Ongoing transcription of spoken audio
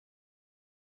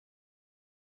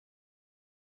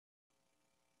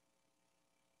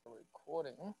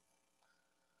recording.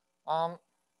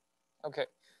 Okay,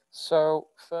 so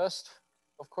first,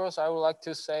 of course, I would like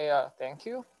to say thank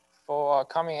you for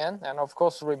coming in, and of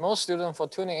course, remote student for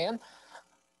tuning in.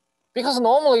 Because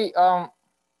normally,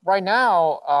 right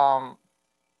now,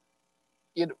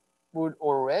 it would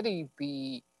already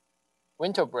be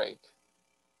winter break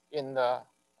in the,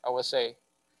 I would say,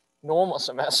 normal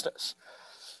semesters.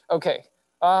 Okay,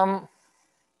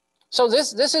 so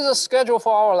this is a schedule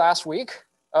for our last week.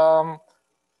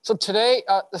 So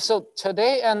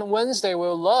today and Wednesday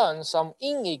we'll learn some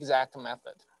inexact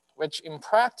method, which in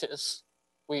practice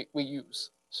we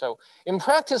use. So in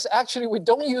practice, actually, we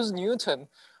don't use Newton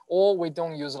or we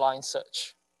don't use line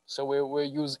search. So we'll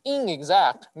use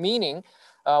inexact, meaning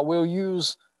we'll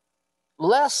use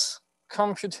less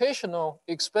computational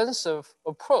expensive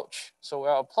approach. So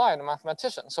we're applied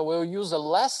mathematician. So we'll use a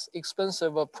less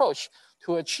expensive approach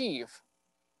to achieve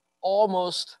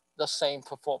almost the same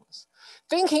performance.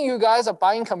 Thinking you guys are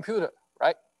buying computer,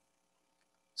 right?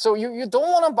 So you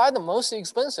don't want to buy the most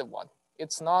expensive one.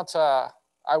 It's not,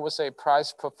 I would say,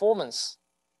 price performance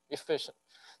efficient.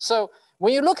 So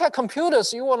when you look at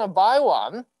computers, you want to buy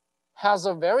one has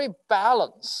a very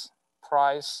balanced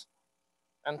price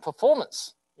and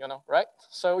performance, right?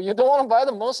 So you don't want to buy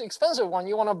the most expensive one.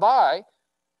 You want to buy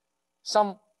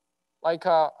some, like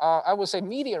I would say,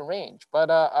 medium range, but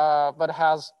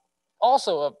has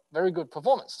also a very good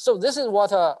performance. So this is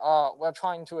what we're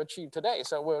trying to achieve today.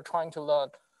 So we're trying to learn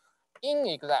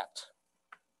inexact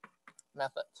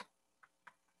method.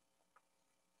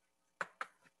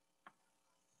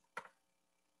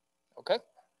 Okay.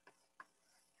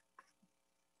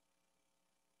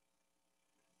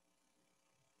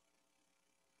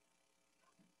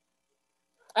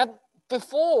 And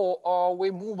before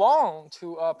we move on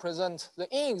to present the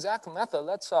inexact method,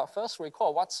 let's first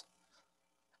recall what's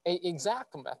an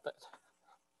exact method.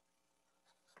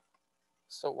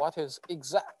 So what is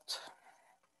exact?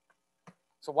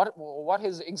 So what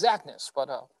is exactness? But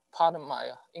pardon my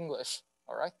English,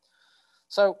 all right?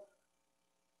 So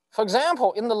for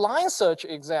example, in the line search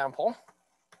example,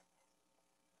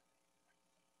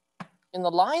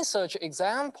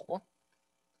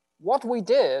 what we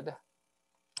did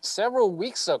several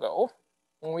weeks ago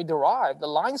when we derived the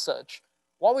line search,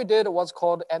 what we did was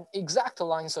called an exact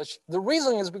line search. The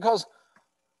reason is because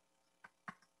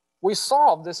we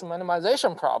solved this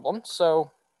minimization problem,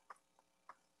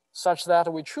 such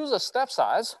that we choose a step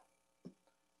size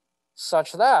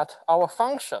such that our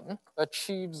function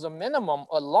achieves the minimum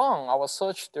along our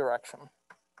search direction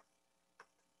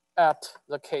at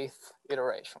the kth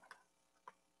iteration.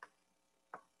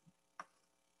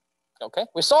 Okay,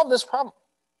 we solved this problem.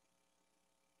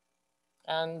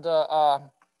 And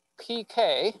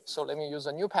PK, so let me use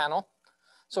a new panel.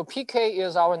 So PK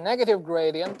is our negative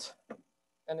gradient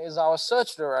and is our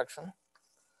search direction.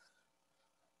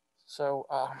 So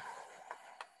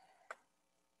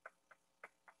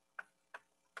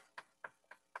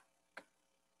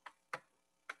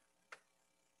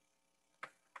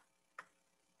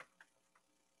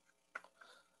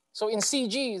so in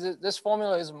CG, this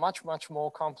formula is much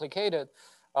more complicated,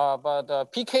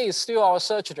 but PK is still our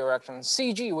search direction.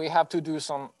 CG, we have to do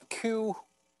some Q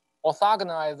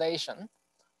orthogonalization.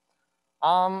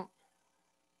 So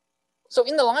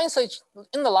in the line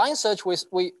search,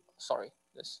 we sorry,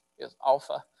 this is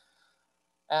alpha,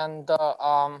 and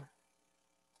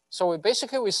so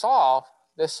we solve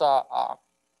this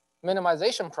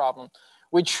minimization problem.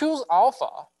 We choose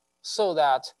alpha so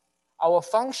that our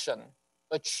function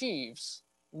achieves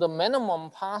the minimum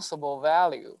possible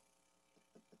value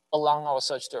along our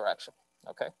search direction.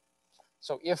 Okay,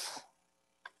 so if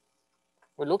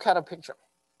we look at a picture.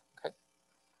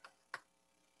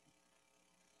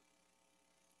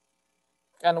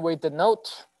 And we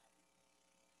denote.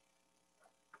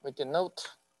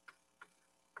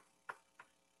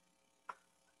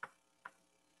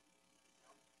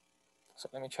 So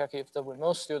let me check if the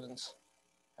remote students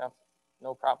have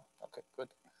no problem. Okay, good.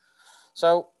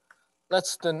 So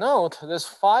let's denote this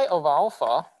phi of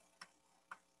alpha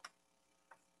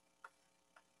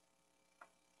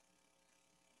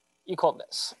equal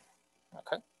this.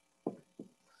 Okay.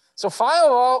 So phi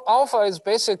of alpha is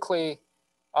basically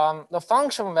the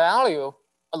function value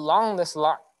along this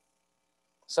line.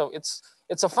 So it's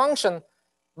a function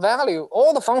value,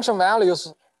 all the function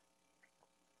values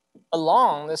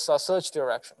along this search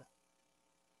direction.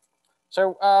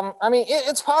 So I mean,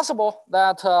 it's possible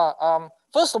that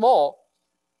first of all,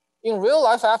 in real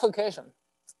life application,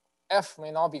 f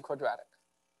may not be quadratic.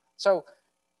 So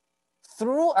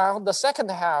throughout the second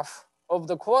half of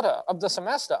the quarter of the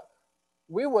semester,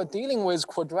 we were dealing with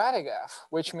quadratic f,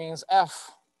 which means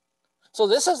f So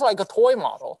this is like a toy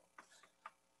model.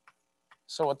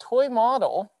 So a toy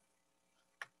model,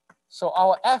 so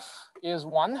our F is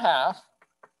 1/2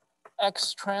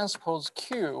 X transpose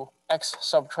Q, X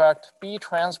subtract B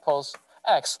transpose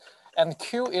X, and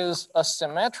Q is a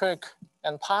symmetric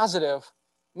and positive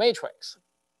matrix.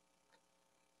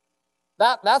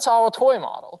 That's our toy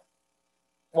model.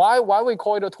 Why we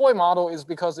call it a toy model is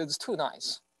because it's too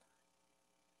nice.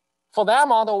 For that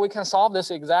model, we can solve this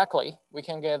exactly. We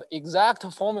can get exact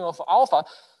formula for alpha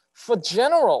for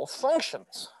general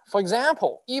functions. For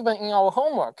example, even in our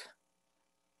homework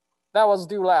that was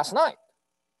due last night,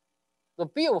 the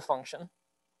Biot function,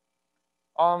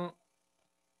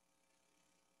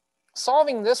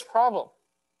 solving this problem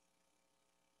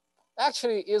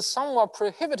actually is somewhat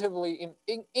prohibitively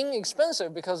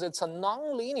inexpensive because it's a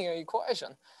nonlinear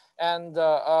equation. And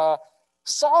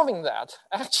solving that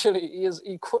actually is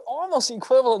almost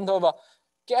equivalent of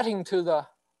getting to the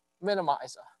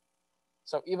minimizer.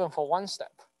 So even for one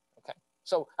step, okay.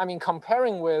 So I mean,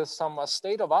 comparing with some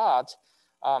state-of-art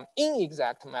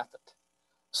inexact method,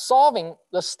 solving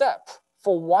the step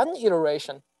for one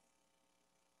iteration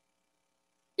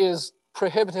is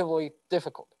prohibitively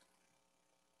difficult.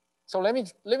 So let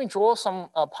me draw some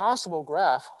possible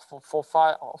graph for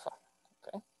phi alpha.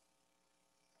 Okay.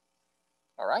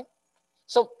 All right.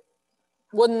 So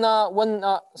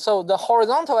so the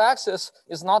horizontal axis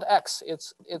is not x,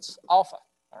 it's alpha.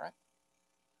 All right.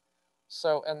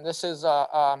 So and this is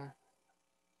our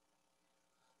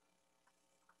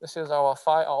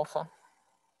phi alpha.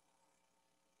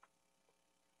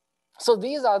 So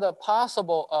these are the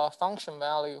possible function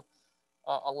value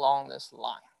along this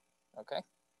line. Okay.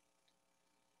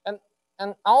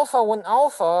 And alpha, when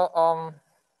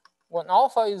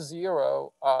alpha is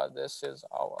 0, this is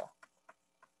our,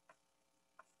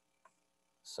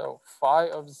 so phi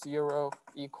of 0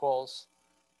 equals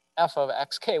f of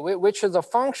xk, which is a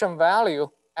function value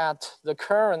at the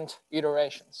current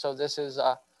iteration. So this is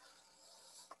the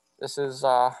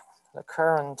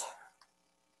current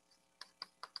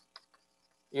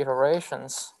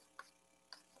iterations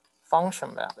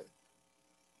function value.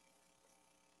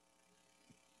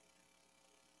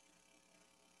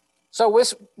 So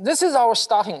this is our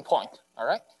starting point, all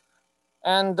right?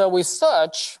 And we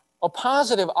search a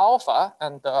positive alpha,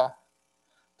 and to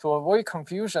avoid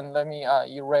confusion, let me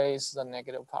erase the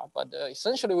negative part. But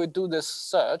essentially we do this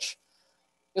search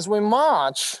is we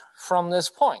march from this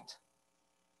point.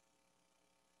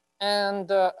 And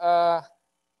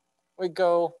we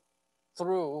go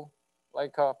through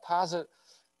like a positive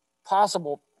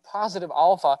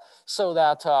alpha so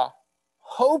that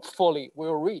hopefully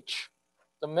we'll reach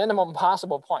the minimum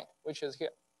possible point, which is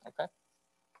here, okay?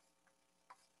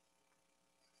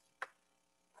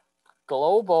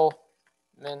 Global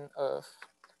min of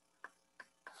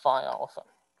phi alpha.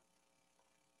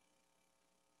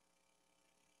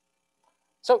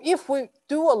 So if we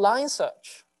do a line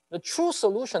search, the true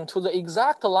solution to the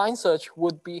exact line search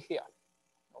would be here,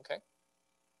 okay?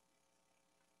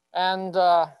 And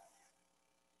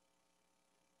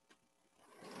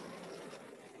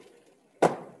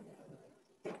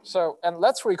so, and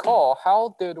let's recall,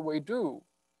 how did we do?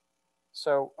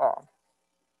 So,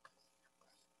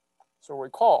 so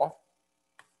recall,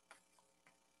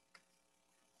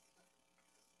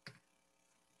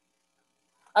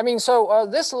 I mean, so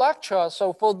this lecture,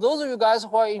 so for those of you guys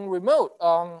who are in remote,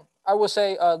 I would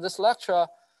say this lecture,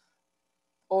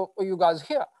 or you guys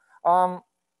here,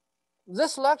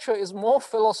 this lecture is more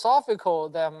philosophical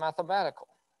than mathematical.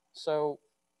 So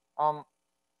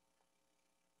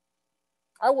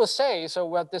I would say, so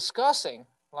we're discussing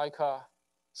like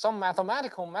some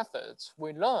mathematical methods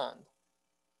we learned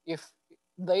if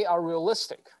they are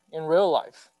realistic in real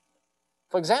life.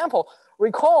 For example,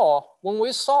 recall when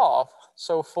we solve,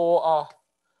 so for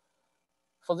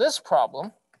this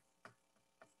problem,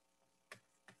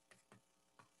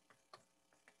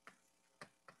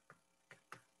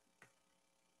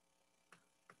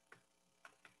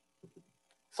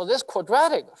 for this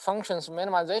quadratic functions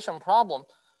minimization problem,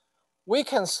 we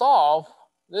can solve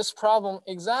this problem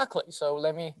exactly. So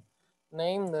let me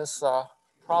name this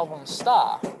problem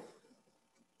star.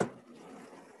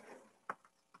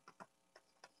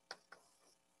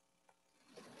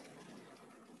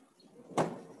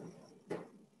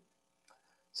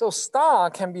 So star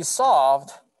can be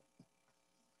solved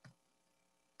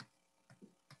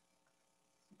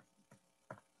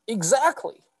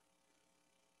exactly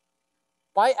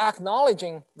by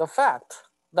acknowledging the fact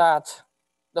that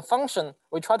the function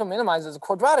we try to minimize is a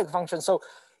quadratic function. So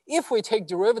if we take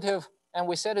derivative and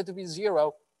we set it to be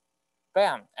 0,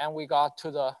 bam, and we got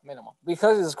to the minimum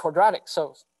because it's quadratic.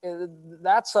 So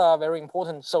that's very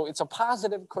important. So it's a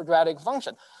positive quadratic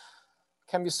function.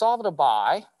 Can be solved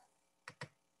by,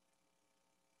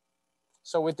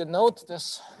 so we denote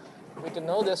this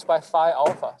by phi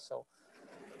alpha. So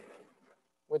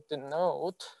we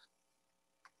denote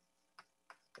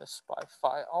this by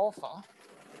phi alpha.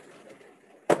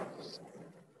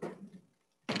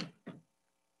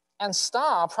 And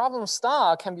problem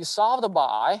star can be solved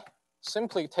by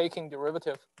simply taking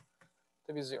derivative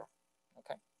to be 0.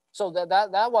 Okay, so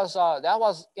that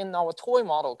was in our toy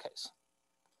model case.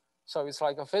 So it's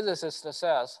like a physicist that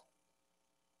says,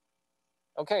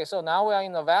 okay, so now we are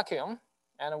in a vacuum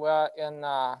and we're in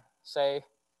say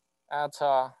at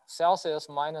Celsius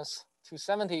minus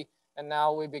 270, and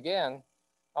now we begin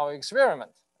our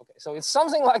experiment. Okay, so it's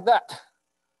something like that.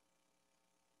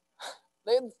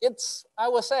 It's, I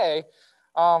would say,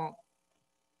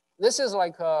 this is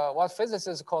like what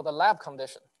physicists call the lab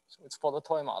condition. So it's for the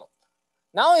toy model.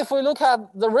 Now, if we look at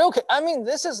the real case, I mean,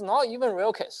 this is not even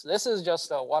real case. This is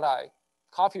just what I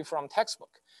copied from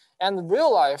textbook. And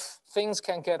real life, things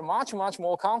can get much, much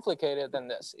more complicated than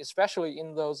this, especially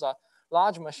in those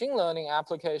large machine learning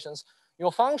applications.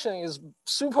 Your function is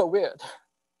super weird.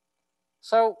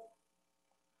 So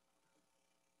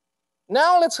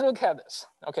now let's look at this.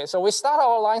 Okay, so we start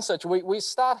our line search. We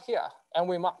start here and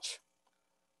we march.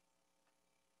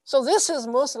 So this is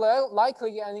most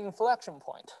likely an inflection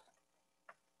point.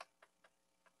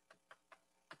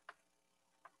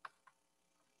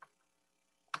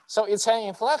 So it's an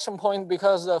inflection point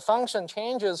because the function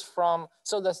changes from,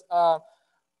 so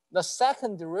the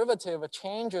second derivative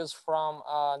changes from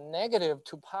negative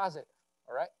to positive,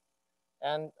 all right?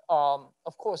 And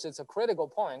of course, it's a critical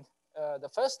point. The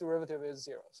first derivative is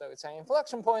 0. So it's an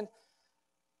inflection point.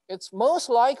 It's most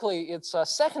likely its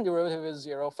second derivative is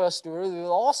 0. First derivative is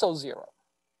also 0.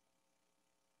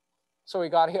 So we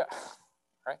got here,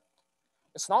 right?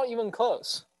 It's not even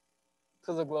close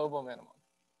to the global minimum.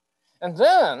 And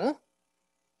then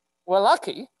we're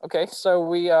lucky, okay? So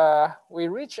we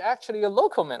reach actually a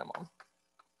local minimum.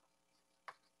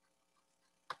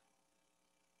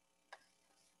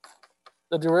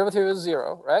 The derivative is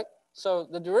 0, right? So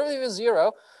the derivative is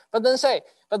 0, but then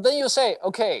you say,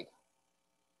 okay,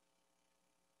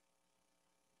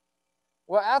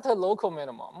 we're at a local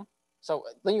minimum. So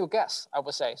then you guess, I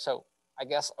would say. So I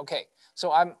guess, okay,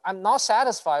 so I'm not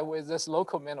satisfied with this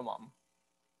local minimum.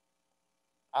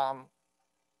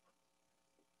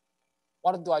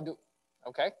 What do I do?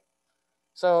 Okay,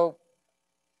 so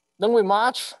then we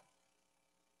march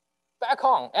back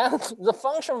on, and the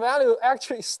function value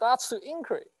actually starts to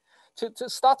increase,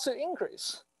 to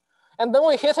increase. And then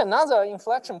we hit another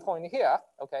inflection point here,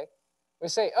 okay? We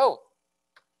say, oh,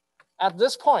 at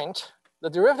this point, the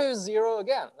derivative is 0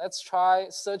 again. Let's try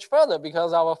search further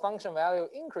because our function value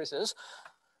increases.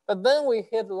 But then we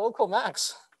hit local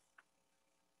max.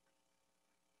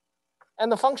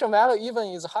 And the function value even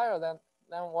is higher than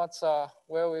what's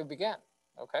where we began,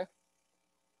 okay?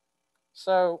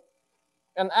 So,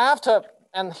 and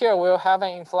here we'll have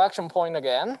an inflection point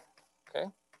again, okay?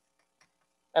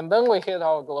 And then we hit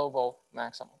our global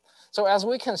maximum. So as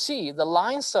we can see, the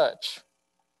line search,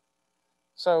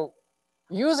 so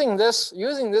using this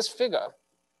figure,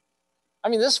 I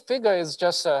mean, this figure is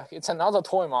just, it's another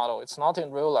toy model. It's not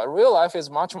in real life. Real life is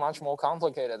much, much more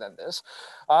complicated than this.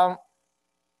 The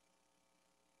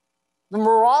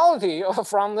morality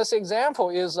from this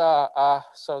example is,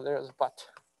 so there's a but.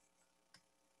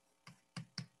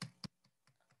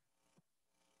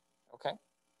 Okay.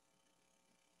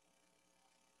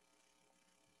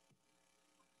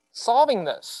 Solving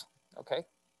this, okay.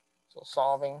 So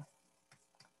solving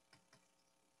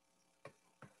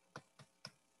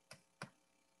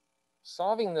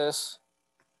this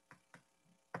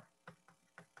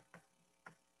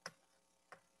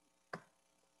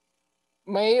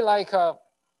may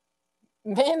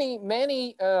in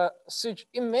many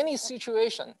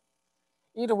situations,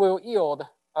 it will yield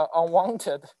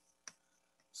unwanted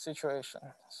situation.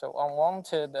 So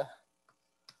unwanted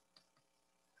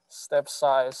step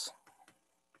size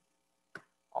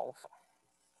alpha.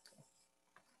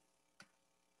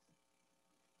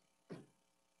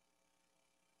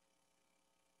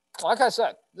 Like I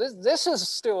said, this is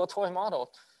still a toy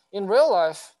model. In real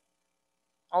life,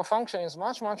 our function is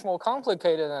much, much more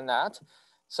complicated than that.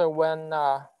 So when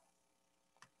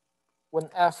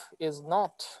f is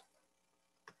not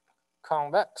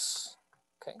convex,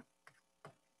 okay.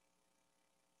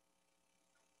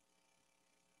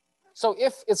 So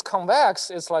if it's convex,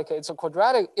 it's a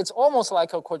quadratic. It's almost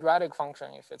like a quadratic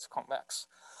function if it's convex.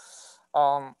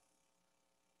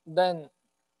 Then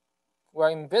we're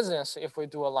in business if we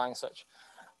do a line search.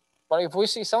 But if we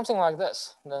see something like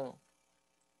this, then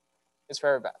it's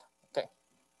very bad. Okay.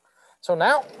 So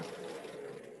now,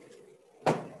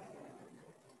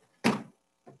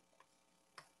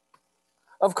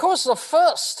 of course, the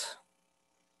first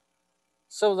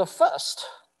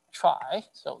try,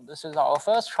 so this is our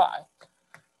first try.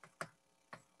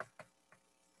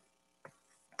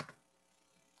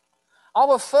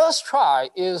 Our first try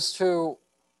is to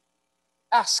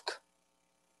ask.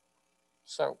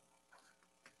 So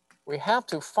we have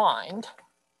to find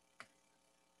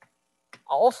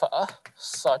alpha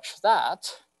such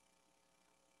that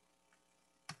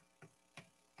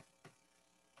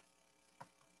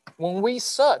when we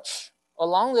search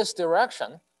along this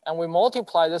direction and we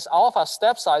multiply this alpha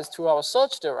step size to our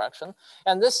search direction,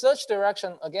 and this search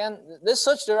direction, again, this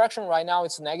search direction right now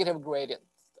it's negative gradient.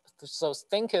 So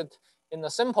think it in the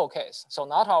simple case. So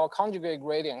not our conjugate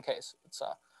gradient case.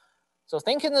 So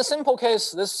think in the simple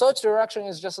case, this search direction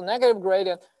is just a negative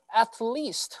gradient. At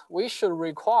least we should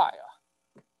require,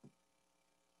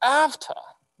 after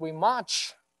we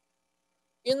march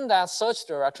in that search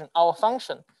direction, our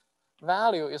function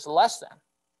value is less than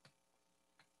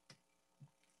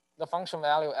the function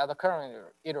value at the current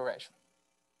iteration.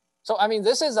 So I mean,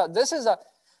 this is a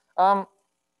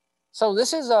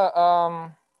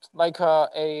like a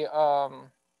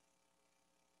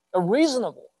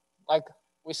reasonable, like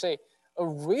we say, a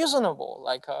reasonable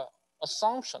like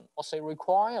assumption or say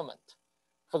requirement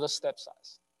for the step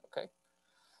size. Okay,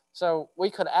 so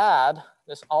we could add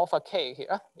this alpha k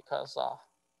here because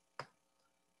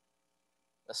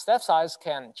the step size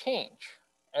can change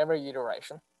every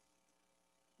iteration.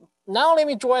 Now let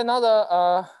me draw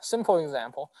another simple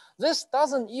example. This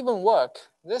doesn't even work.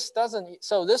 This doesn't.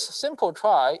 So this simple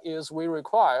try is we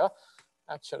require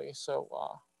actually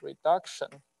reduction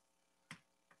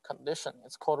condition.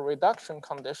 It's called reduction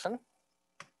condition.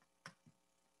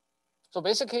 So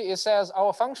basically it says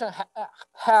our function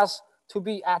has to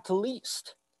be at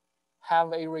least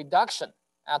have a reduction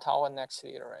at our next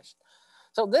iteration.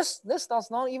 So this does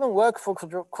not even work for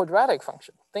quadratic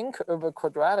function. Think of a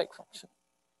quadratic function.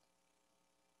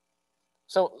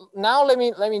 So now let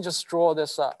me just draw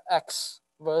this x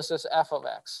versus f of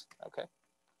x. Okay.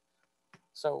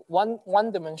 So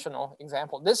one dimensional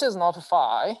example. This is not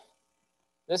phi.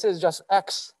 This is just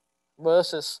x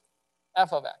versus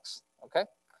f of x. Okay.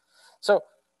 So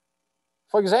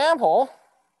for example,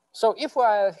 so if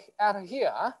we're at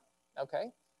here,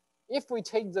 okay, if we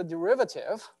take the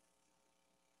derivative,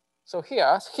 so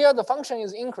here the function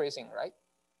is increasing, right?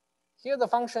 Here the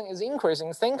function is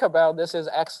increasing. Think about this is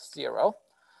x0.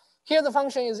 Here the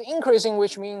function is increasing,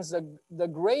 which means the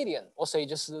gradient, or say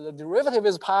just the derivative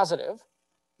is positive.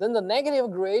 Then the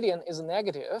negative gradient is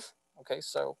negative. Okay,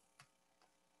 so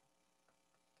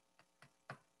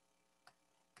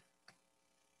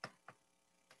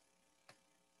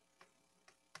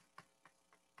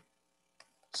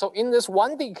in this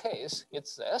 1D case,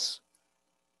 it's this.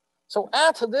 So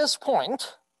at this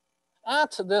point,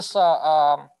 at this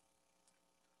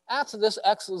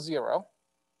x0,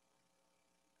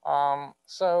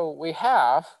 so we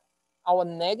have our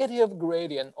negative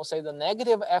gradient, or say the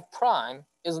negative f prime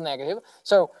is negative.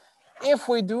 So if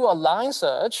we do a line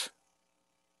search,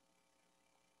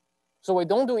 so we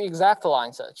don't do exact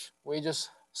line search, we just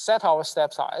set our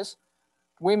step size,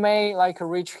 we may like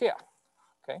reach here,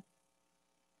 okay?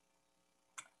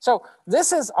 So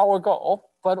this is our goal,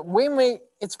 but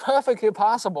it's perfectly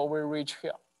possible we reach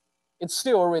here. It's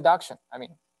still a reduction, I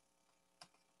mean.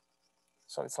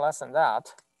 So it's less than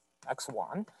that,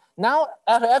 x1. Now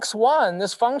at x1,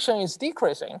 this function is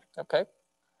decreasing, okay?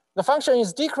 The function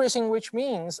is decreasing, which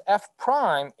means f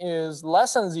prime is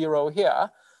less than 0 here.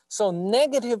 So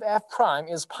negative f prime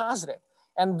is positive.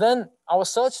 And then our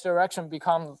search direction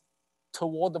becomes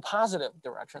toward the positive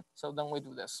direction. So then we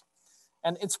do this.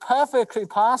 And it's perfectly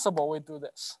possible we do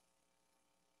this.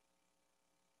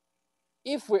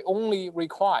 If we only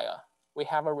require, we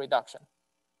have a reduction.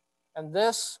 And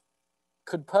this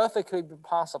could perfectly be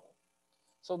possible.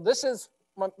 So this is,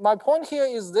 my point here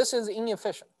is this is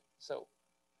inefficient. So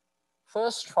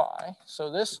first try,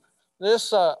 so this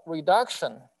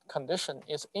reduction condition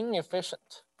is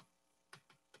inefficient.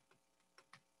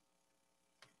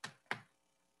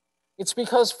 It's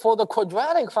because for the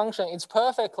quadratic function, it's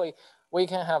perfectly, we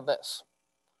can have this.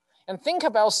 And think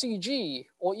about CG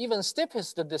or even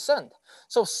steepest descent.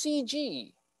 So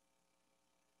CG,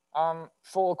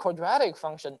 for a quadratic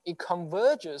function, it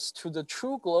converges to the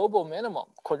true global minimum,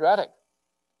 quadratic,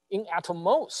 in at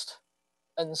most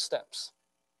n steps.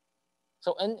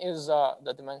 So n is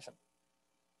the dimension.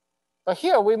 But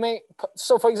here we may,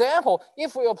 so for example,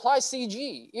 if we apply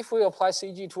CG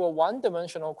to a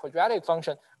one-dimensional quadratic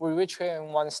function, we reach here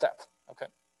in one step, okay?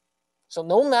 So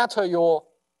no matter your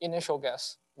initial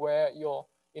guess, where your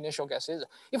initial guess is,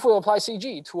 if we apply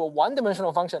CG to a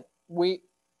one-dimensional function, we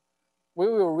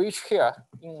will reach here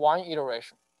in one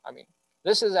iteration. I mean,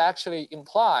 this is actually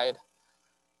implied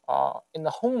in the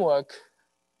homework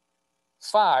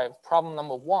 5, problem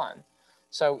number 1.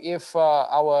 So if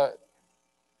our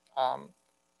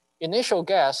initial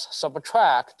guess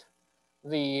subtract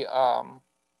the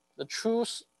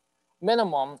truth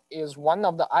minimum is one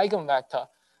of the eigenvector,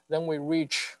 then we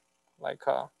reach like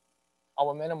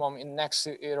our minimum in next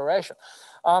iteration.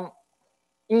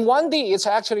 In 1D, it's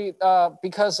actually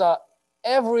because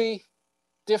every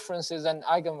difference is an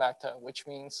eigenvector, which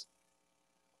means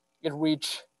it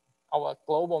reach our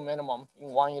global minimum in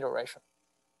one iteration.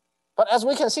 But as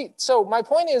we can see, so my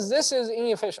point is this is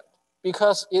inefficient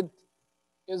because it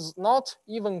is not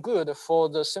even good for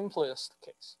the simplest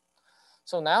case.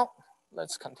 So now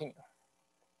let's continue.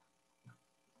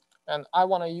 And I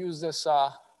want to use this,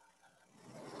 I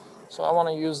want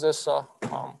to use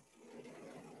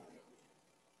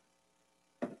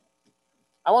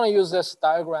this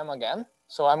diagram again.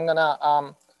 So I'm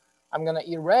gonna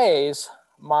erase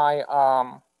my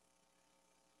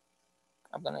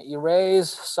I'm gonna erase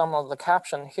some of the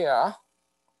caption here.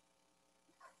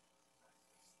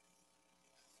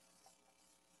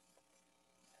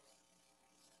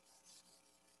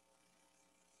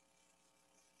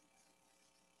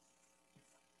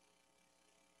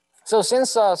 So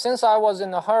since I was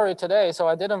in a hurry today, so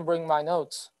I didn't bring my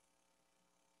notes.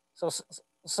 So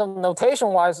some notation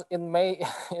wise, it may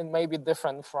be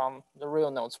different from the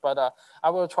real notes, but I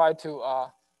will try to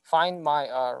find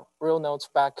my real notes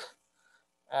back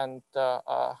and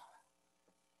to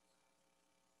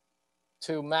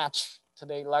match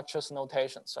today's lecture's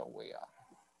notation. So we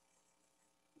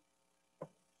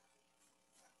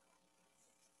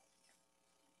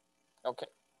okay.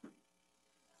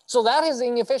 So that is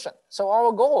inefficient. So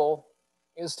our goal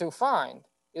is to find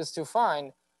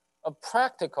a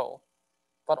practical,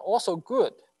 but also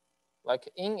good, like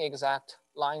inexact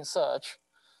line search.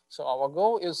 So our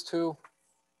goal is to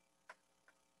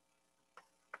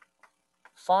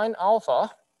find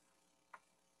alpha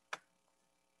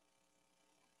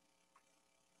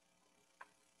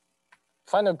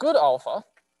find a good alpha,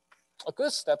 a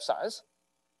good step size,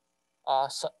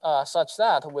 such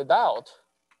that without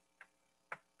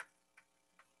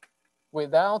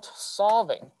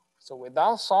solving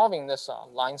this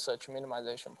line search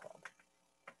minimization problem.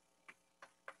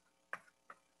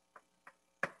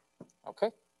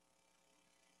 Okay.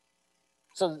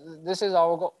 So this is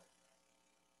our goal.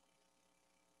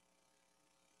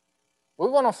 We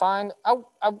want to find, I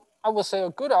would say a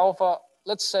good alpha.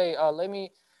 Let's say,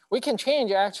 we can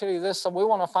change actually this. So we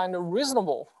want to find a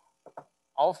reasonable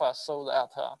alpha so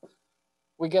that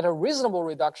we get a reasonable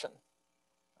reduction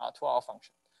to our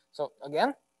function. So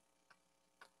again,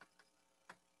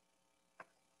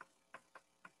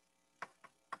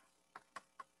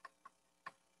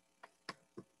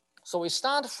 so we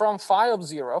start from phi of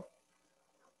 0.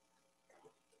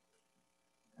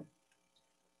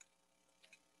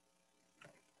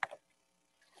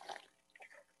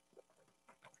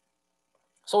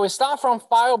 So we start from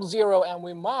phi of 0 and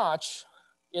we march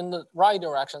in the right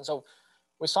direction. So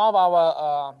we solve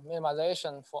our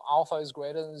minimization for alpha is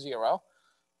greater than 0.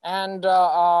 And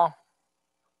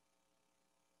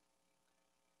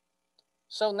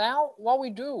so now what we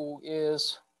do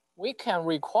is we can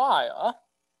require,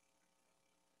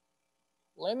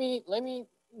 let me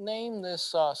name this,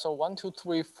 so 1, 2,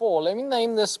 3, 4. Let me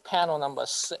name this panel number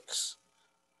 6.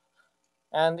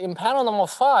 And in panel number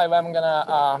 5, I'm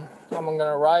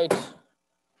gonna write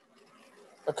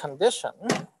a condition.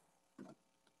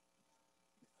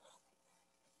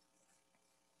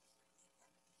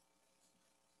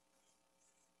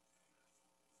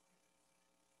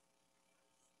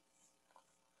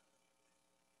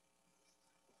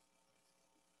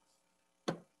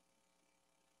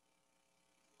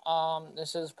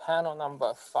 This is panel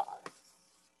number 5.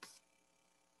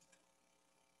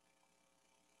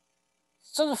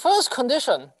 So the first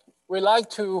condition we like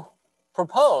to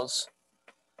propose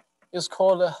is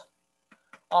called the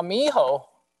Amiho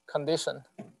condition.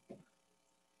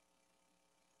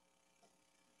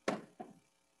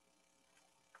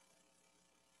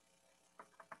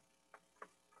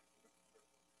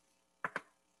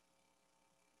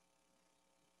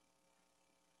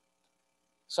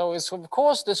 So it's of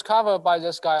course discovered by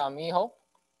this guy Amiho.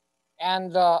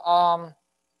 And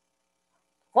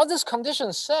what this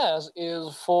condition says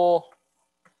is for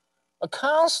a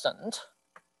constant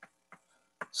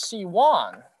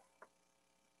C1.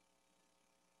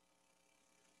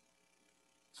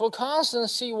 For constant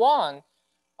C1,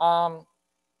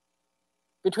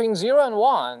 between 0 and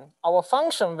 1, our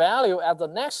function value at the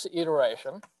next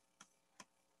iteration,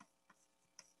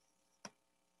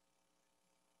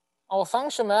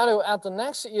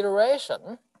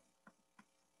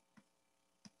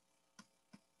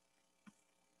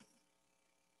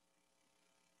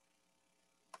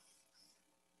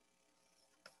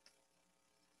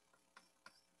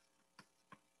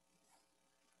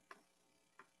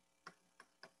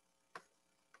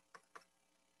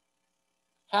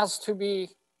 has to be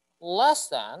less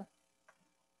than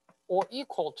or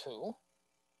equal to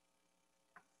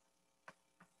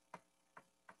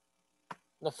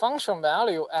the function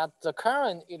value at the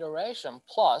current iteration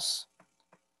plus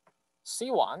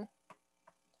C1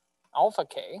 alpha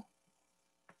k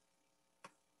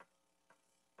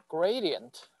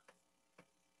gradient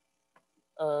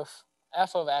of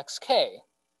f of xk.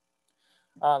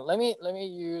 Let me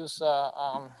use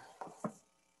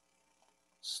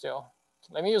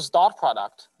let me use dot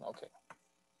product. Okay.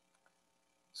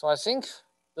 So I think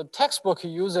the textbook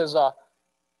uses a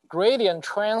gradient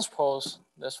transpose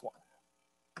this one.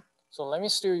 So let me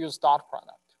still use dot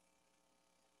product.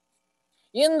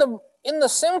 In the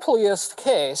simplest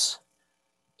case,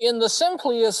 when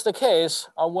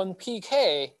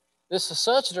pk, this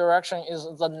search direction is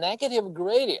the negative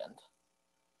gradient.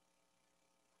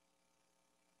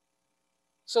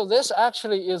 So this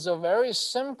actually is a very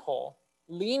simple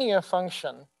linear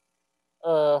function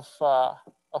of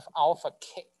alpha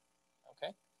k.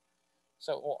 Okay,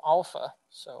 so or alpha.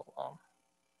 So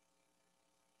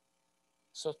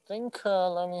think.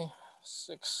 Let me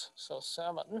 6. So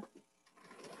 7.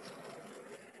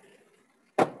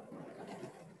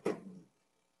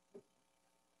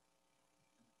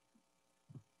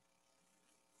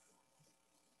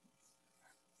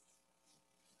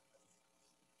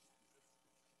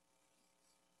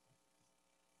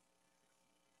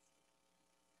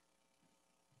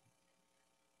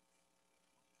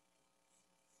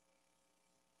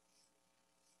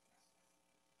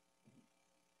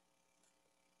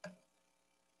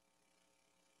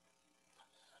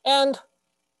 And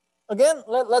again,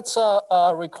 let's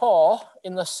recall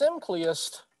in the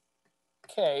simplest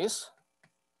case,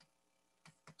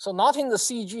 so not in the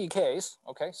CG case,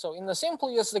 okay? So in the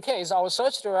simplest case, our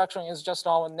search direction is just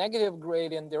our negative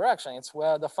gradient direction. It's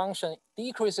where the function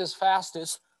decreases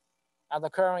fastest at the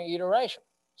current iteration.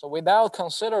 So without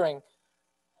considering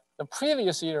the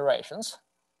previous iterations,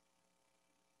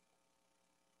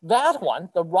 that one,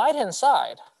 the right-hand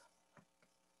side,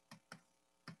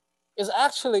 is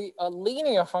actually a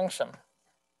linear function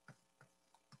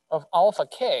of alpha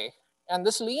k. And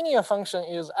this linear function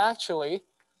is actually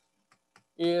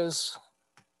the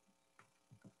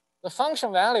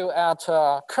function value at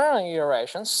current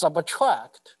iteration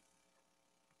subtract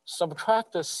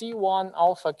the C1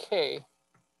 alpha k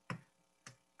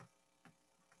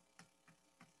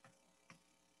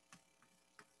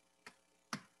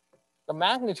the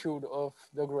magnitude of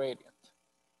the gradient.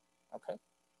 Okay.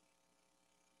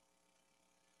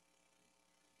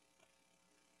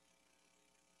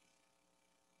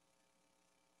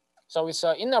 So it's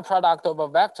an inner product of a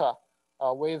vector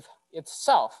with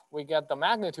itself. We get the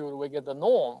magnitude, we get the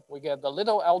norm, we get the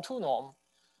little L2 norm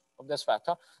of this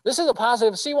vector. This is a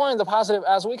positive, C1 is a positive,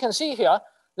 as we can see here.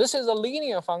 This is a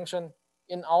linear function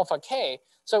in alpha k.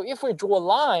 So if we draw a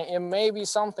line, it may be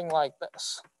something like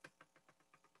this.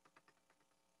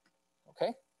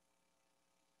 Okay.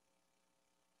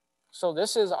 So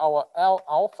this is our L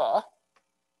alpha.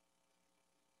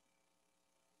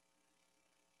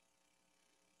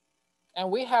 And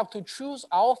we have to choose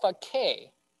alpha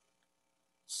k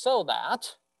so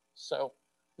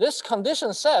this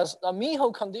condition says, the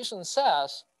Miho condition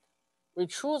says, we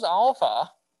choose alpha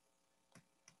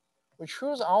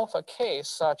k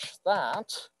such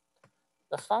that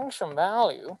the function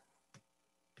value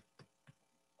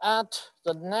at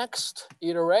the next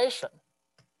iteration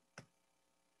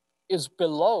is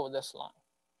below this line,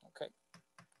 okay,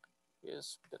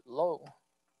 is below.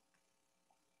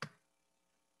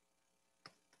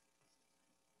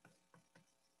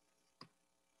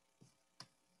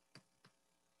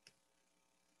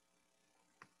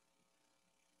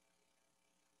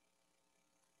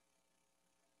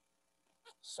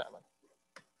 Seven.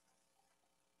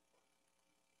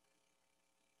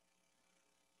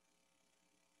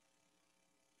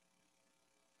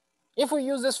 If we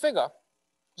use this figure,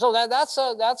 so that's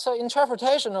an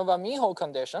interpretation of a Miho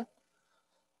condition,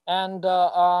 and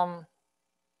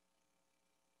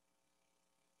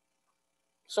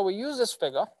So we use this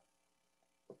figure.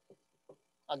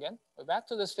 Again, we're back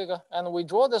to this figure, and we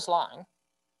draw this line.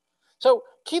 So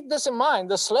keep this in mind,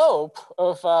 the slope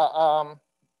of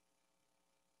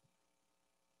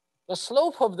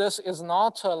this is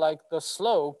not like the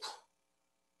slope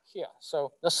here.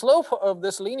 So the slope of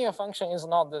this linear function is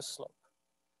not this slope.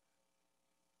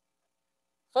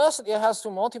 First, it has to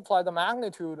multiply the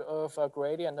magnitude of a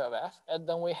gradient of f, and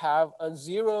then we have a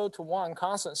 0 to 1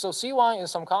 constant. So C1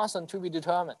 is some constant to be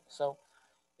determined. So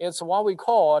it's what we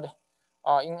called,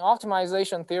 in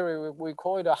optimization theory, we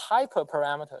call it a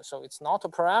hyperparameter. So it's not a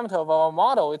parameter of our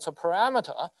model, it's a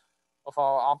parameter of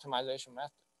our optimization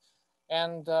method.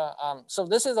 And so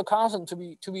this is a constant to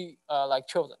be like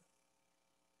chosen.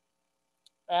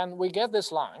 And we get this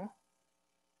line.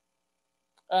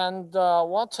 And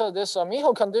what this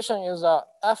Miho condition is,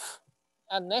 f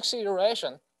at next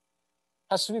iteration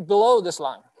has to be below this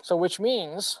line. So which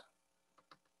means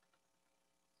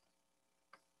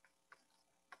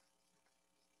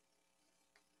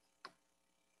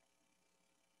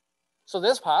so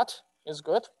this part is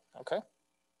good, okay?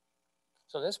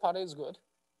 So this part is good.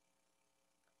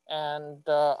 And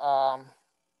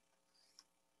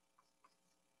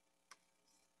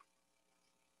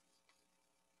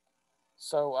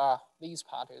so these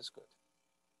part is good,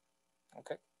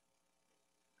 okay?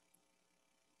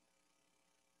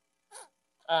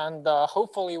 And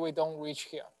hopefully we don't reach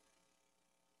here.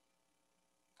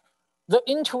 The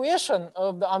intuition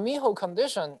of the Amiho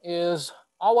condition is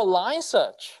our line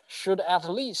search should at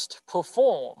least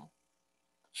perform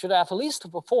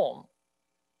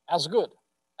as good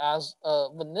as a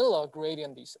vanilla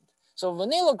gradient descent. So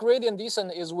vanilla gradient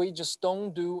descent is we just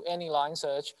don't do any line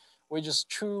search. We just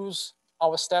choose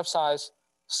our step size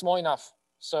small enough.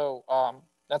 So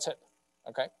that's it,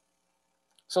 okay?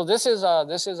 So this is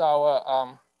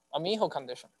our Amiho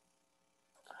condition.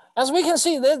 As we can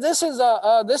see, this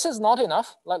is not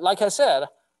enough. Like I said,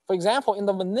 for example, in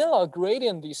the vanilla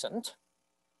gradient descent,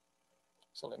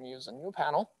 so let me use a new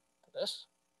panel for this.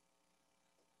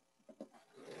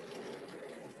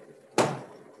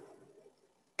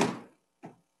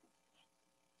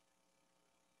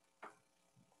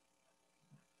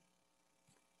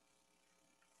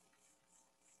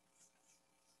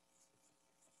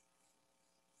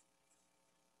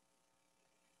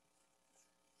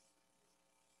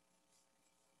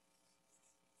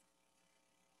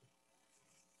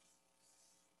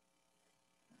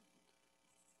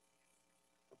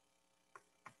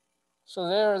 So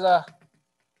there's the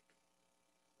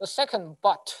second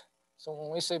but. So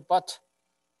when we say but,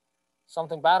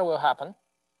 something bad will happen.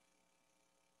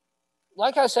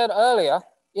 Like I said earlier,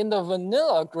 in the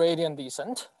vanilla gradient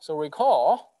descent, so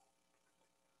recall,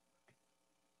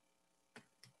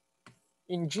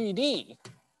 in GD,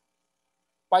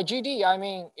 by GD, I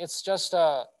mean, it's just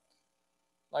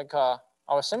like our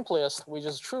simplest, we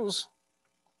just choose.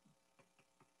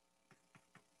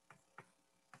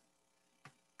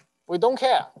 We don't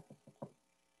care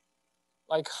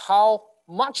like how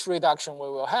much reduction we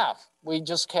will have. We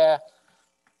just care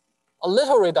a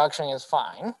little reduction is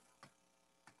fine.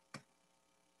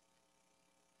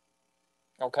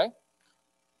 Okay.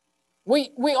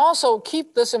 We also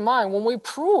keep this in mind when we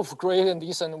prove gradient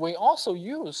descent. We also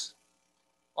use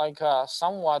like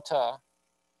somewhat,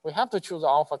 we have to choose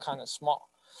alpha kind of small.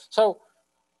 So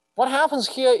what happens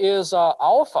here is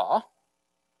alpha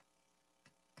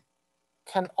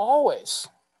can always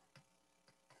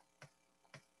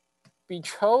be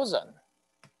chosen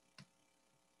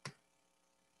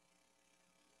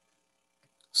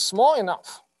small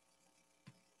enough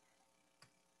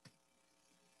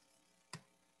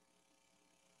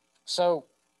so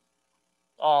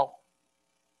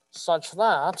such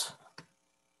that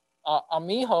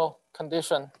Amiho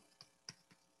condition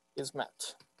is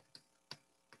met.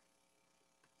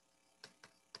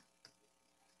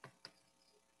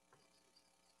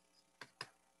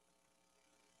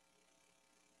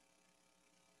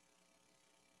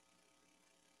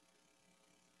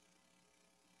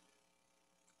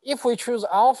 If we choose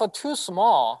alpha too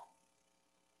small,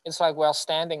 it's like we're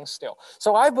standing still.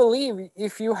 So I believe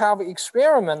if you have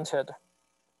experimented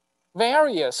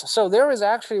various, so there is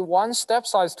actually one step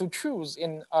size to choose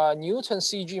in Newton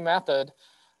CG method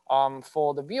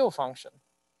for the Biot function.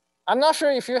 I'm not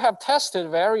sure if you have tested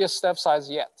various step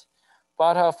size yet,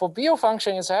 but for Biot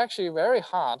function, it's actually very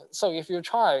hard. So if you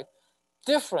try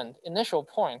different initial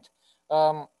point,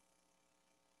 Biot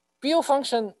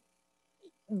function,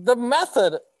 the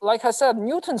method, like I said,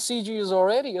 Newton CG is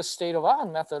already a state-of-art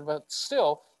method, but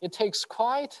still it takes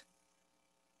quite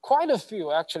a few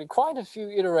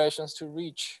iterations to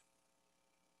reach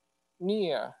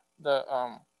near the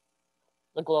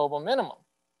the global minimum.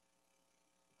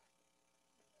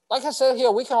 Like I said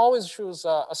here, we can always choose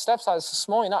a step size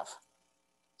small enough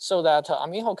so that a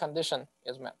Miho condition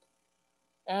is met.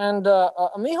 And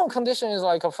a Miho condition is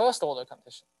like a first order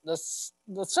condition. The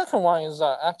second one is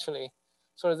actually,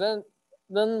 so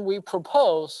then we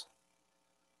propose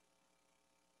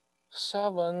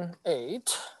 7,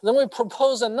 8. Then we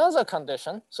propose another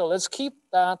condition. So let's keep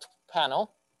that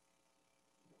panel.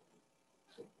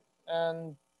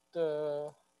 And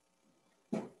let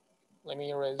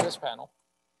me erase this panel.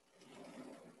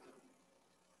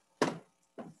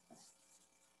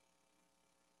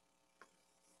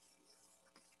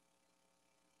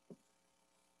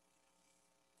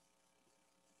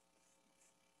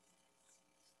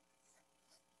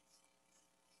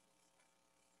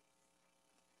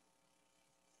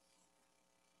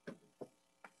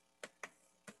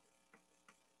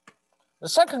 The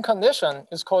second condition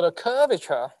is called a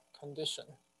curvature condition.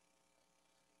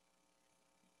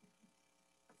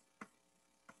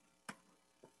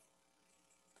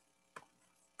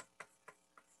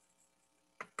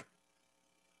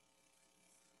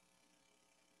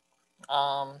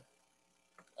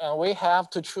 And we have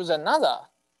to choose another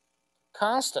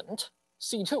constant,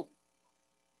 C2.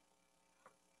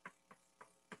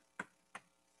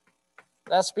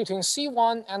 That's between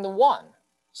C1 and 1,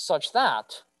 such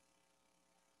that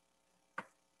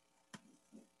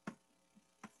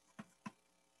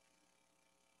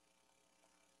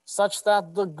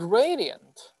the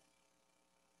gradient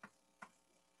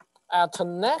at the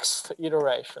next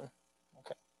iteration,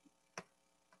 okay,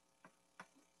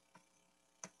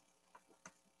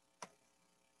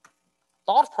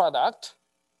 dot product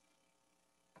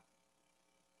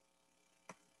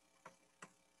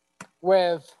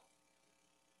with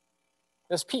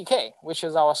this pk, which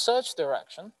is our search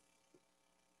direction,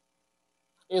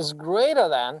 is greater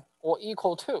than or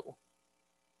equal to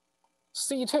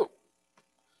C2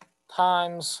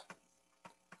 times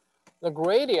the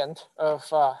gradient of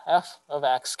f of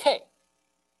xk,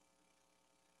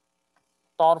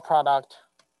 dot product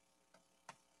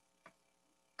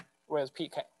with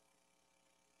pk.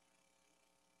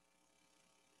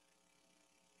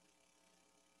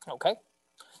 Okay,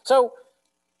 so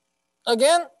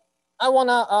again, I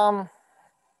wanna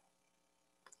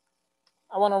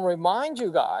remind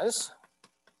you guys,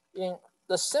 in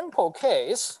the simple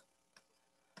case,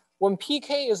 when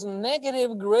pk is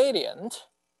negative gradient,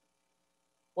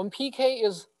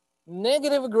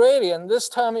 this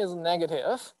term is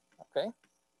negative, okay?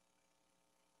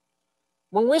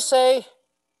 When we say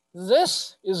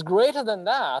this is greater than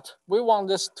that, we want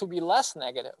this to be less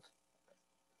negative.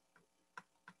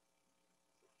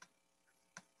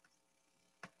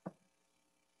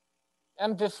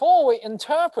 And before we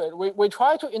interpret, we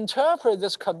try to interpret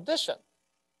this condition.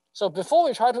 So before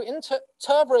we try to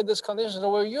interpret this condition,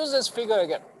 we'll use this figure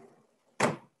again.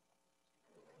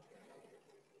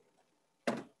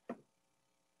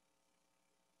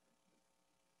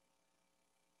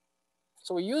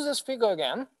 So we use this figure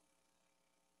again.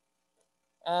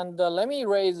 And let me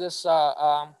erase this,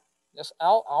 this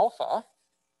alpha.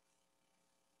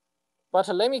 But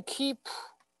let me keep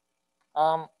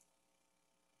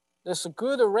this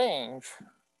good range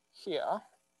here.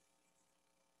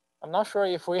 I'm not sure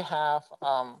if we have,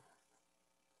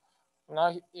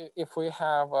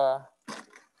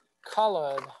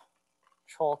 colored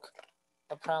chalk.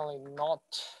 Apparently not.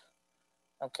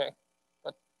 Okay,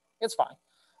 but it's fine.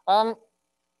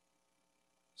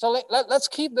 So let's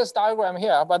keep this diagram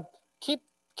here, but keep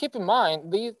in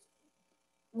mind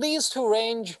these two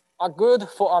range are good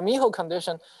for our Miho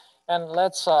condition, and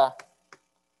let's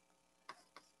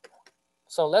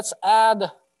so let's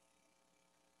add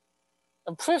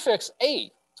a prefix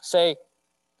a. Say,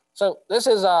 so this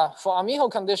is for our Miho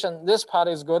condition, this part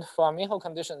is good. For our Miho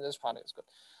condition, this part is good.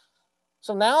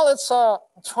 So now let's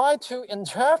try to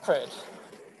interpret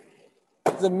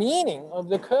the meaning of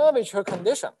the curvature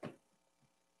condition.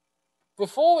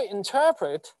 Before we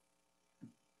interpret,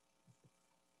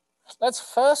 let's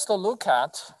first look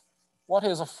at what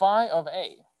is phi of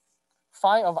A,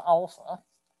 phi of alpha,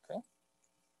 okay?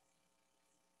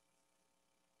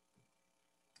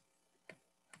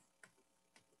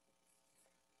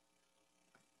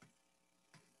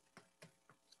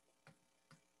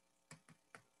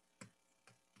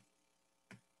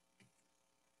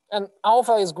 And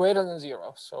alpha is greater than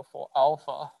 0, so for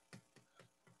alpha,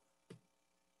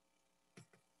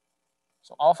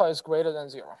 so alpha is greater than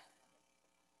 0.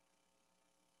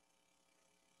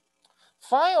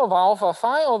 Phi of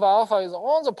alpha is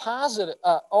all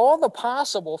the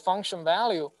possible function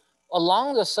value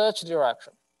along the search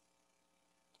direction.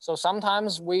 So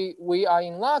sometimes we are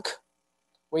in luck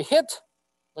we hit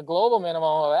the global minimum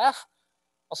of f,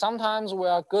 or sometimes we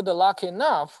are good luck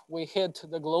enough, we hit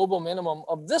the global minimum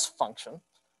of this function.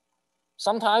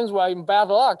 Sometimes we're in bad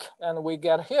luck and we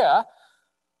get here.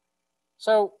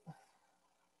 So,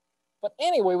 but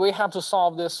anyway, we have to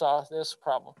solve this, this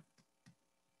problem.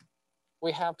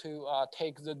 We have to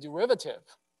take the derivative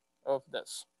of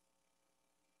this.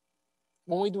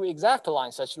 When we do exact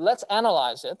line search, let's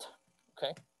analyze it,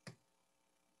 okay?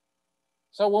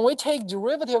 So when we take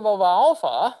derivative of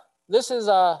alpha, this is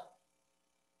a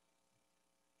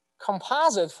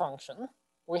composite function.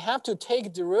 We have to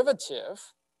take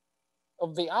derivative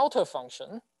of the outer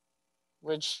function,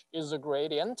 which is a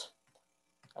gradient,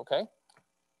 okay?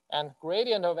 And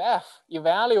gradient of f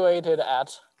evaluated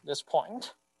at this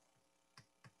point.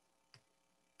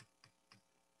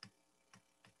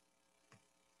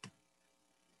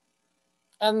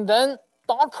 And then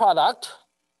dot product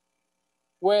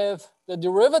with the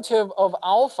derivative of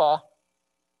alpha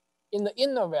in the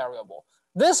inner variable.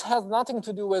 This has nothing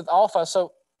to do with alpha,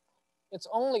 so it's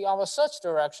only our search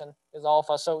direction is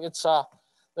alpha. So it's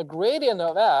the gradient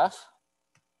of f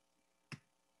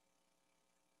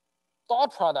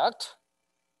dot product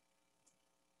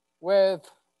with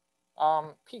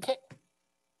pk.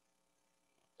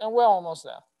 And we're almost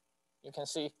there. You can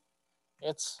see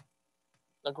it's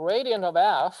the gradient of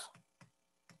f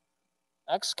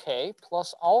xk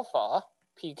plus alpha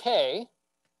pk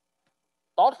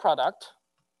dot product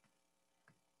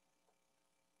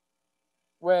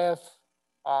with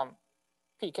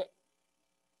pk.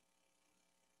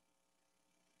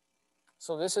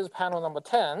 So this is panel number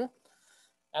 10,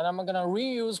 and I'm going to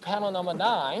reuse panel number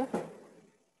 9.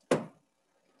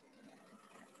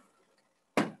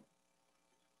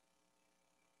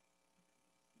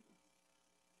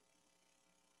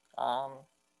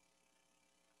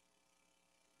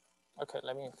 Okay,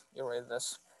 let me erase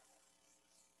this.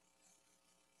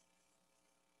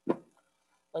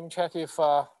 Let me check if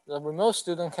the remote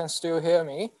student can still hear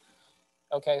me.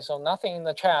 Okay, so nothing in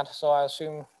the chat, so I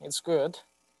assume it's good.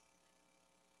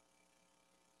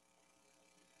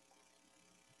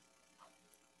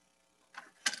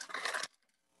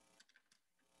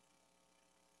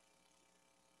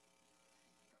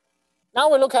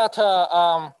 Now we look at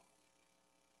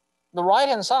the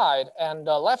right-hand side and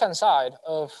the left-hand side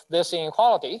of this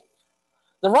inequality.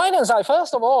 The right-hand side,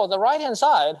 first of all, the right-hand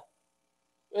side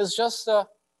is just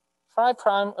phi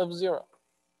prime of 0.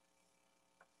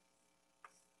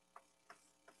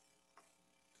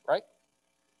 Right?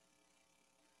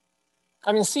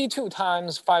 I mean, C2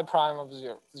 times phi prime of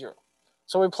 0.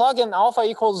 So we plug in alpha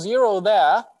equals 0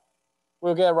 there,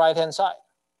 we'll get right-hand side,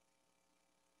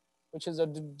 which is a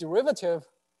derivative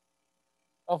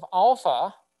of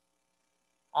alpha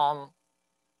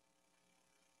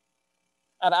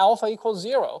at alpha equals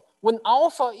 0. When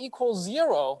alpha equals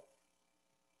 0,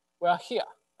 we're here,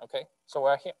 okay? So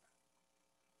we're here.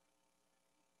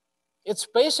 It's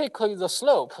basically the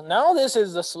slope. Now this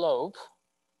is the slope.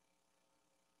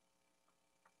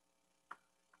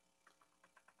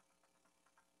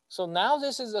 So now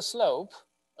this is the slope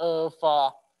of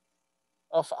our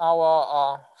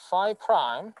phi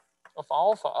prime of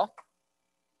alpha.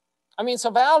 I mean, it's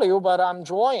a value, but I'm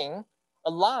drawing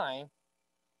a line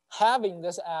having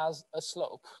this as a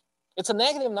slope. It's a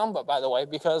negative number, by the way,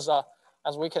 because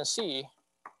as we can see,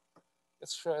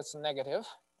 it's negative.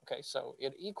 Okay, so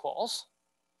it equals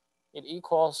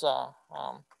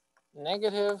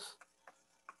negative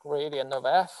gradient of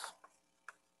f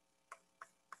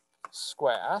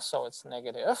square, so it's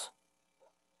negative.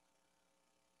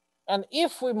 And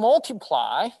if we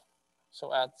multiply,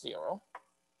 so at 0,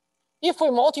 if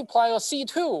we multiply a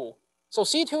C2, so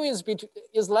C2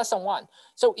 is less than 1,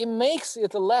 so it makes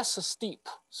it less steep.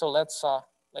 So let's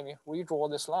let me redraw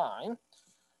this line.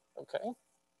 Okay.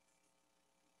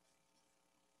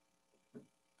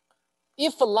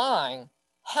 If a line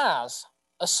has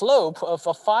a slope of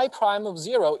a phi prime of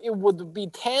 0, it would be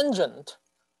tangent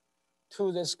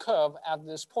to this curve at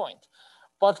this point.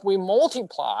 But we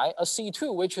multiply a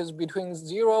C2, which is between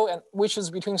 0 and which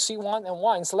is between C1 and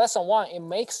 1, it's less than 1, it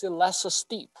makes it less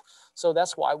steep. So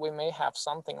that's why we may have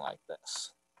something like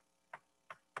this.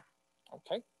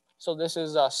 Okay, so this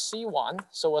is a C1,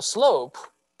 so a slope,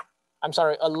 I'm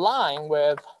sorry, a line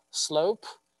with slope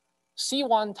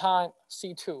C1 times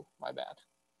C2, my bad.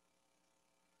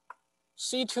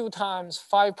 C2 times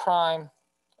phi prime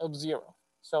of 0.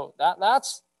 So that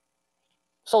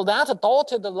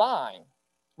dotted line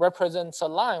represents a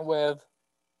line with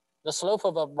the slope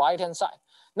of the right-hand side.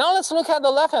 Now let's look at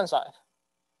the left-hand side.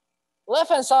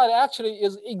 Left-hand side actually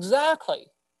is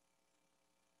exactly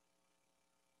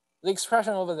the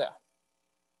expression over there.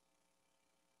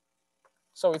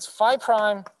 So it's phi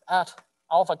prime at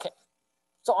alpha k.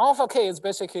 So alpha k is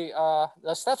basically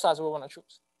the step size we want to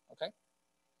choose. Okay.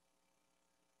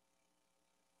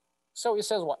 So it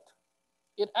says what?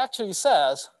 It actually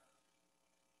says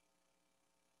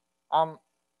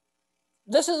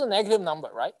this is a negative number,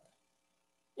 right?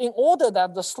 In order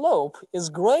that the slope is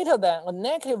greater than a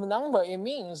negative number, it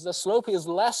means the slope is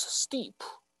less steep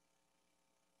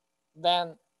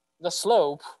than the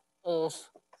slope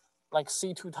of like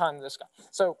C2 times this guy.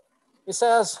 So it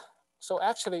says, so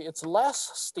actually it's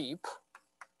less steep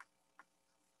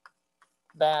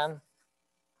than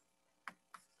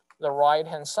the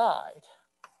right-hand side.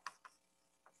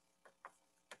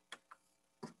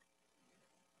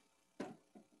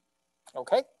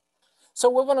 Okay, so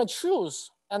we're going to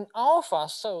choose an alpha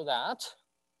so that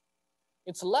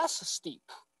it's less steep.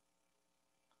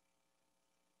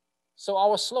 So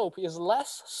our slope is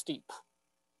less steep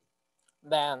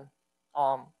than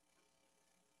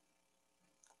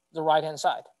the right-hand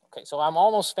side. Okay, so I'm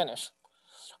almost finished.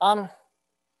 Now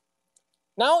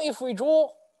if we draw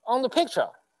on the picture,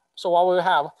 so what we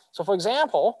have, so for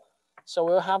example, so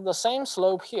we'll have the same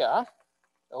slope here,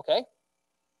 okay?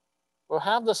 We'll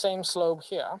have the same slope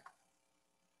here.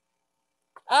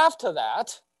 After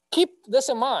that, keep this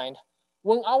in mind,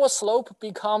 when our slope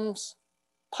becomes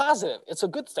positive, it's a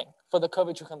good thing for the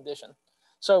curvature condition.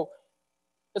 So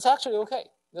it's actually okay,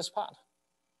 this part.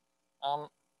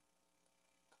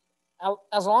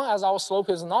 As long as our slope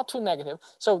is not too negative.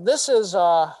 So this is,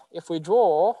 if we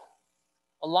draw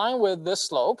a line with this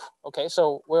slope, okay,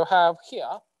 so we'll have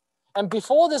here, and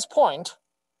before this point,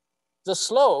 the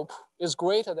slope is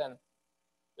greater than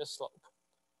this slope.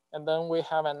 And then we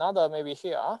have another maybe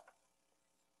here,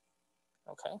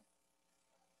 okay.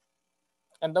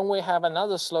 And then we have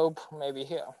another slope maybe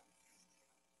here.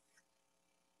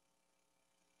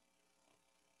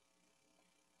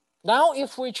 Now,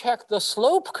 if we check the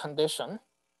slope condition,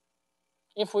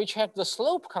 or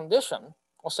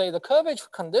say the curvature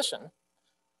condition,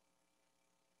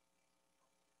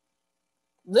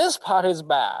 this part is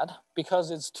bad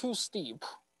because it's too steep.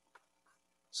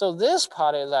 So this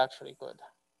part is actually good.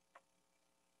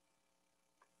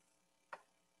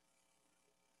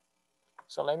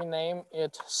 So let me name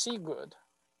it C good.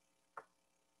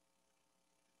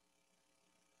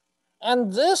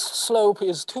 And this slope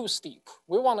is too steep.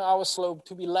 We want our slope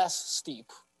to be less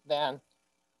steep than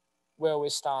where we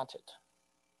started.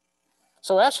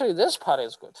 So actually this part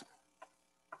is good.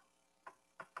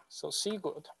 So C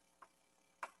good.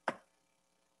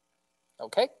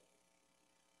 Okay.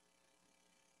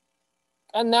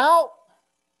 And now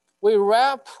we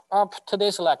wrap up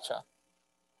today's lecture.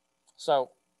 So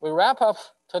we wrap up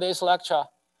today's lecture.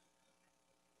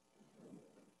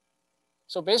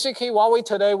 So basically what we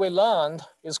learned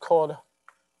is called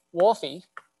Wolfe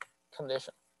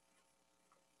condition.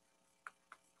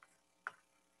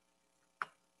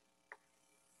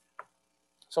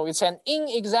 So it's an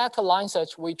inexact line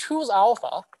search. We choose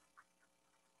alpha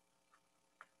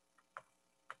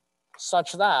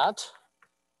such that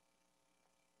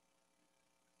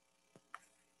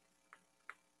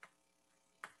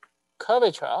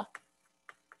curvature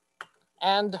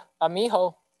and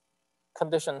Amiho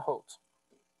condition holds.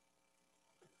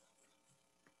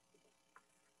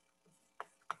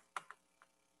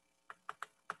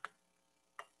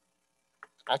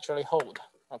 Actually hold.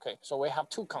 Okay, so we have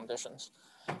two conditions.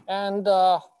 And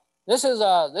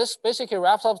this basically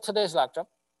wraps up today's lecture.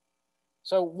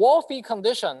 So Wolfe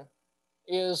condition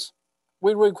is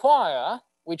we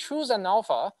choose an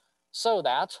alpha so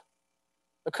that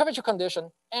the curvature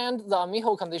condition and the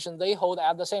Amiho condition, they hold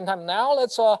at the same time. Now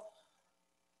let's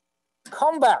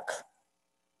come back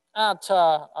at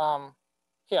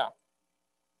here.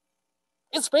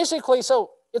 It's basically,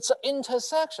 so it's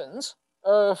intersections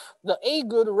of the A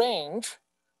good range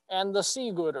and the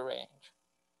C good range.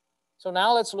 So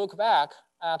now let's look back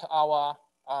at our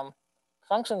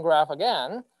function graph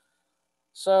again.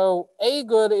 So A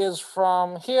good is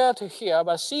from here to here,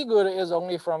 but C good is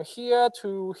only from here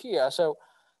to here. So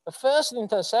the first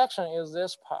intersection is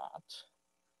this part.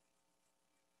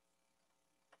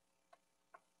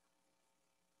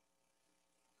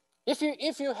 If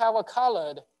you have a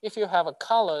colored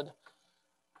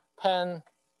pen,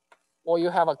 or you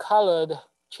have a colored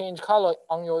change color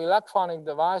on your electronic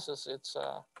devices, it's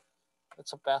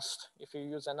best if you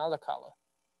use another color.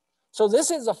 So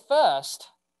this is the first,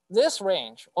 this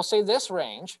range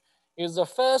is the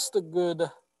first good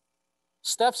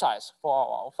step size for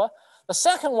our alpha. The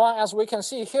second one, as we can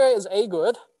see here, is A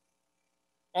good,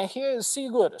 and here is C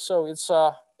good. So it's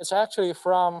actually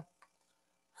from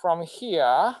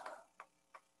here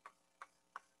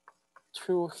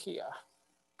to here.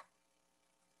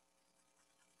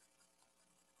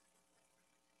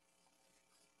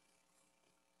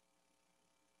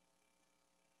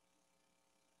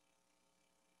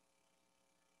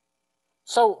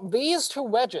 So these two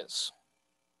wedges,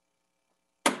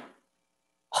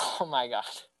 oh my God.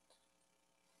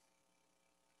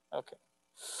 Okay.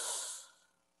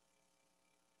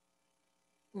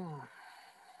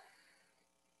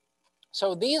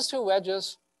 So these two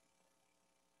wedges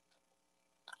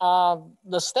are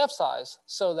the step size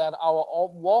so that our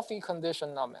Wolfe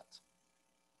condition are met.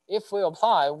 If we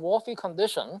apply Wolfe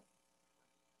condition,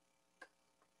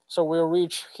 so we'll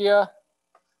reach here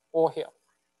or here.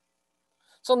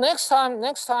 So next time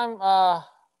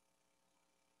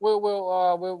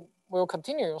we'll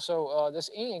continue. So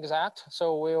this inexact.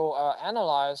 So we'll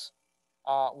analyze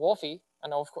Wolfe,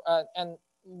 and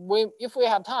if we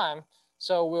have time,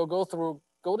 so we'll go through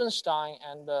Goldenstein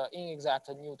and inexact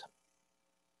Newton.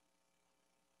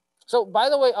 So by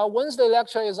the way, our Wednesday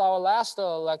lecture is our last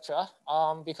lecture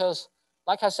because,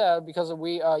 like I said, because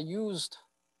we used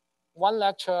one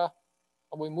lecture,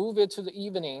 we moved it to the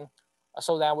evening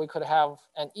so that we could have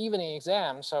an evening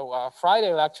exam. So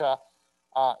Friday lecture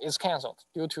is canceled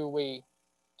due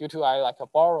to I like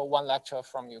borrow one lecture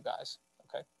from you guys.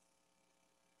 Okay.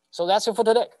 So that's it for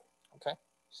today. Okay.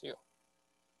 See you.